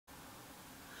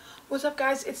What's up,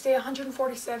 guys? It's day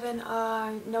 147.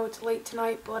 I know it's late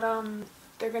tonight, but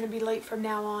they're gonna be late from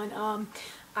now on.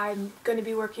 I'm gonna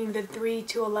be working the 3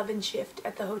 to 11 shift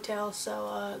at the hotel,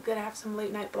 so gonna have some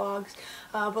late night vlogs.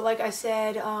 But like I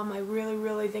said, I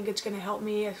really think it's gonna help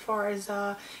me as far as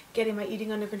getting my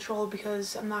eating under control,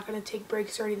 because I'm not gonna take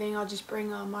breaks or anything. I'll just bring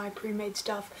my pre-made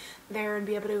stuff there and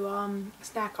be able to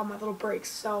snack on my little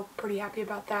breaks. So pretty happy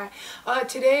about that.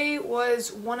 Today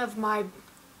was one of my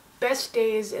best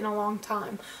days in a long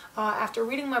time. After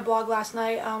reading my blog last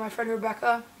night, my friend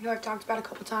Rebecca, who I've talked about a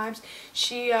couple times,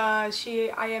 she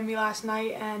IM'd me last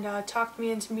night and talked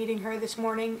me into meeting her this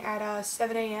morning at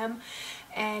 7 a.m.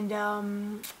 And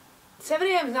 7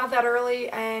 a.m. is not that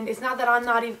early, and it's not that I'm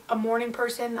not a morning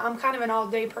person. I'm kind of an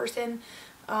all-day person.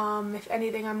 If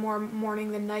anything, I'm more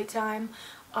morning than nighttime.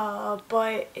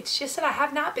 But it's just that I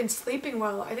have not been sleeping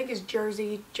well. I think it's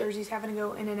Jersey's having to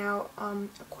go in and out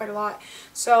quite a lot.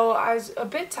 So I was a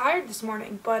bit tired this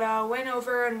morning, but went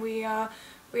over and we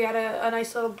had a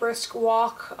nice little brisk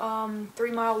walk,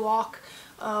 3-mile walk.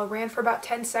 Ran for about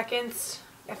 10 seconds.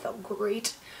 That felt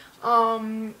great.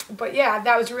 But yeah,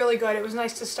 that was really good. It was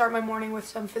nice to start my morning with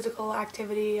some physical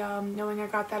activity, knowing I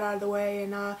got that out of the way,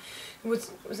 and it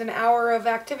was an hour of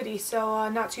activity, so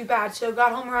not too bad. So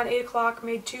got home around 8 o'clock,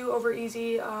 made 2 over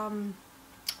easy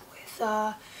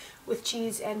with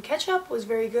cheese and ketchup. Was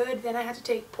very good. Then I had to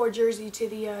take poor Jersey to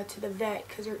the vet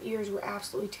because her ears were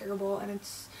absolutely terrible, and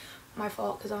it's my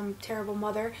fault because I'm a terrible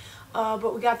mother.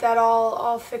 But we got that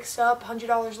all fixed up.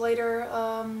 $100 later.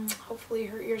 Hopefully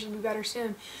her ears will be better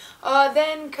soon.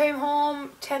 Then came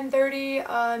home 10:30.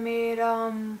 I made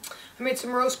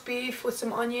some roast beef with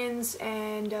some onions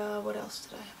and what else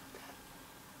did I have with that?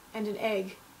 And an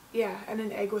egg. Yeah, and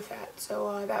an egg with that.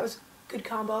 So that was good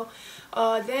combo.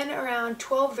 Then around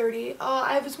 12:30,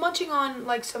 I was munching on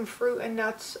like some fruit and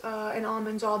nuts and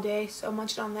almonds all day, so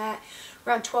munching on that.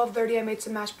 Around 12:30, I made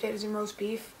some mashed potatoes and roast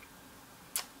beef.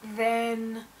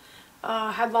 Then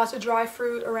had lots of dry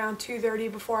fruit around 2:30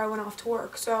 before I went off to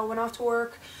work. So I went off to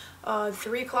work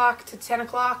 3 o'clock to 10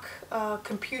 o'clock,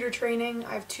 computer training.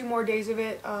 I have 2 more days of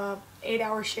it,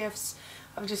 8-hour shifts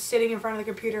of just sitting in front of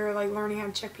the computer, like learning how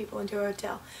to check people into a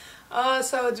hotel.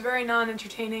 So it's very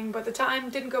non-entertaining, but the time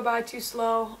didn't go by too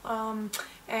slow.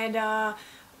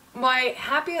 My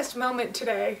happiest moment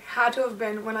today had to have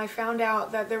been when I found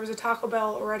out that there was a Taco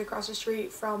Bell right across the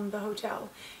street from the hotel.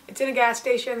 It's in a gas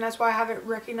station, that's why I haven't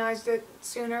recognized it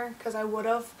sooner, because I would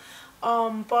have.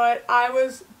 But I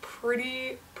was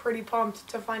pretty pumped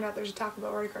to find out there's a Taco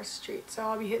Bell right across the street. So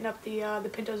I'll be hitting up the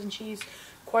pintos and cheese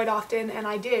quite often, and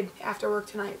I did after work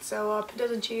tonight. So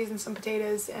pintos and cheese and some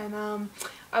potatoes, and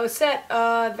I was set.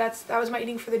 That was my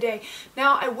eating for the day.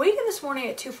 Now I weighed in this morning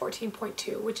at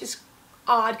 214.2, which is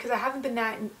odd because I haven't been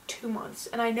that in 2 months,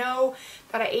 and I know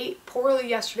that I ate poorly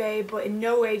yesterday, but in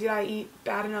no way did I eat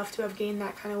bad enough to have gained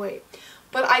that kind of weight.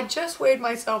 But I just weighed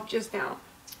myself just now,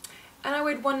 and I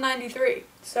weighed 193.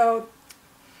 So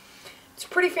it's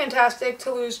pretty fantastic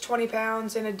to lose 20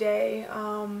 pounds in a day.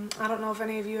 I don't know if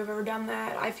any of you have ever done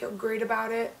that. I feel great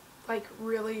about it, like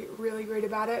really great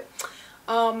about it.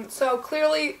 So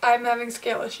clearly I'm having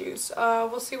scale issues.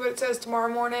 We'll see what it says tomorrow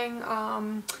morning,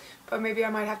 but maybe I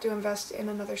might have to invest in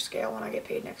another scale when I get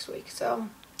paid next week. So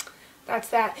that's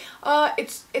that.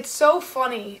 It's so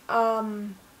funny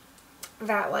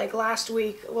that like last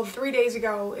week, well 3 days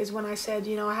ago is when I said,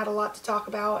 you know, I had a lot to talk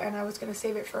about and I was going to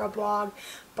save it for a blog,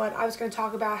 but I was going to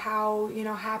talk about how, you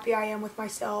know, happy I am with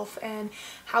myself and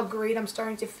how great I'm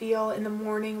starting to feel in the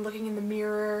morning looking in the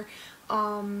mirror,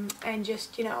 and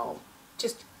just, you know,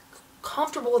 just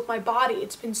comfortable with my body.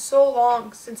 It's been so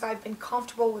long since I've been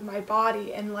comfortable with my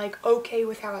body and like okay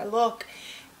with how I look,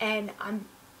 and I'm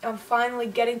finally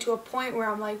getting to a point where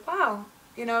I'm like, wow,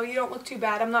 you know, you don't look too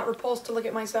bad. I'm not repulsed to look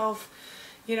at myself,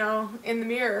 you know, in the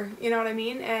mirror, you know what I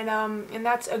mean? And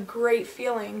that's a great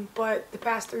feeling. But the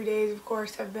past 3 days, of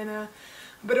course, have been a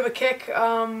bit of a kick,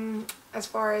 as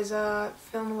far as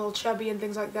feeling a little chubby and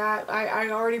things like that. I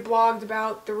already blogged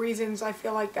about the reasons I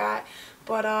feel like that,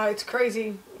 but it's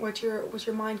crazy what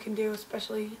your mind can do,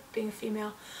 especially being a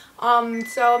female.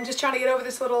 So I'm just trying to get over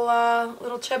this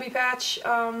little chubby patch,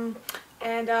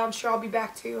 and I'm sure I'll be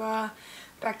back to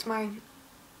my,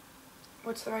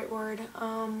 what's the right word?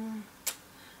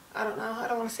 I don't know. I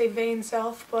don't want to say vain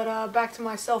self, but back to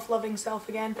my self-loving self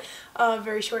again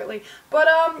very shortly. But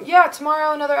yeah,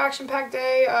 tomorrow another action-packed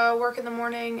day. Work in the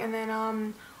morning, and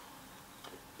then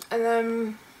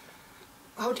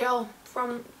hotel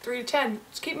from 3 to 10.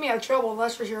 It's keeping me out of trouble,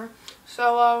 that's for sure.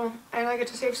 So and I get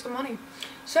to save some money.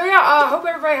 So yeah, I hope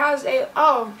everybody has a.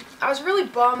 Oh, I was really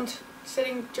bummed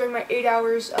sitting during my 8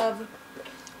 hours of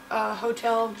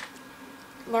hotel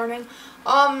learning.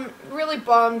 Really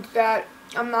bummed that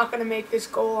I'm not going to make this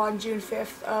goal on June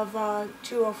 5th of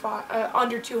 205,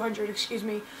 under 200, excuse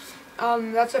me.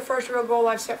 That's the first real goal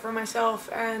I've set for myself,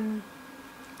 and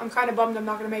I'm kind of bummed I'm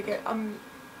not going to make it. I'm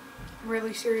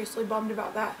really seriously bummed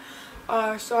about that.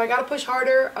 So I got to push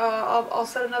harder. I'll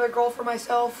set another goal for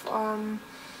myself,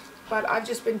 but I've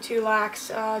just been too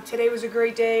lax. Today was a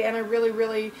great day, and I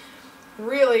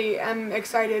really am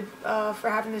excited for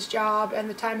having this job and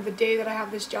the time of the day that I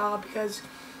have this job, because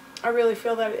I really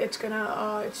feel that it's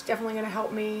definitely gonna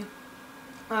help me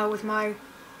with my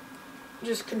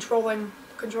just controlling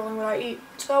what I eat.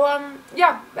 So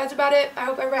yeah, that's about it. I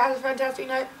hope everybody has a fantastic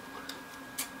night.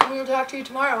 We will talk to you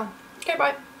tomorrow. Okay,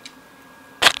 bye.